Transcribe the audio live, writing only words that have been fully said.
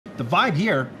the vibe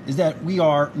here is that we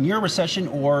are near a recession,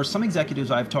 or some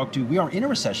executives I've talked to, we are in a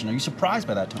recession. Are you surprised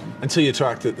by that, Tony? Until you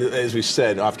talk to, as we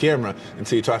said off camera,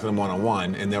 until you talk to them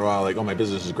one-on-one, and they're all like, oh, my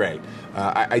business is great.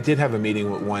 I did have a meeting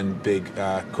with one big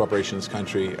corporation in this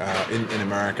country, in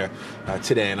America,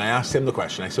 today, and I asked him the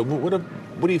question. I said, well,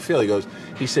 what do you feel?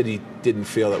 He said he didn't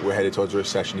feel that we're headed towards a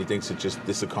recession. He thinks that just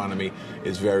this economy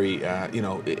is very,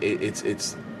 it's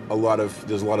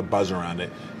there's a lot of buzz around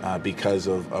it because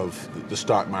of the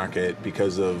stock market,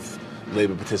 because of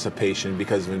labor participation,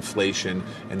 because of inflation,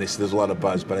 and there's a lot of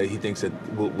buzz. But he thinks that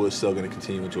we're still going to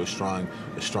continue into a strong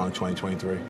 2023.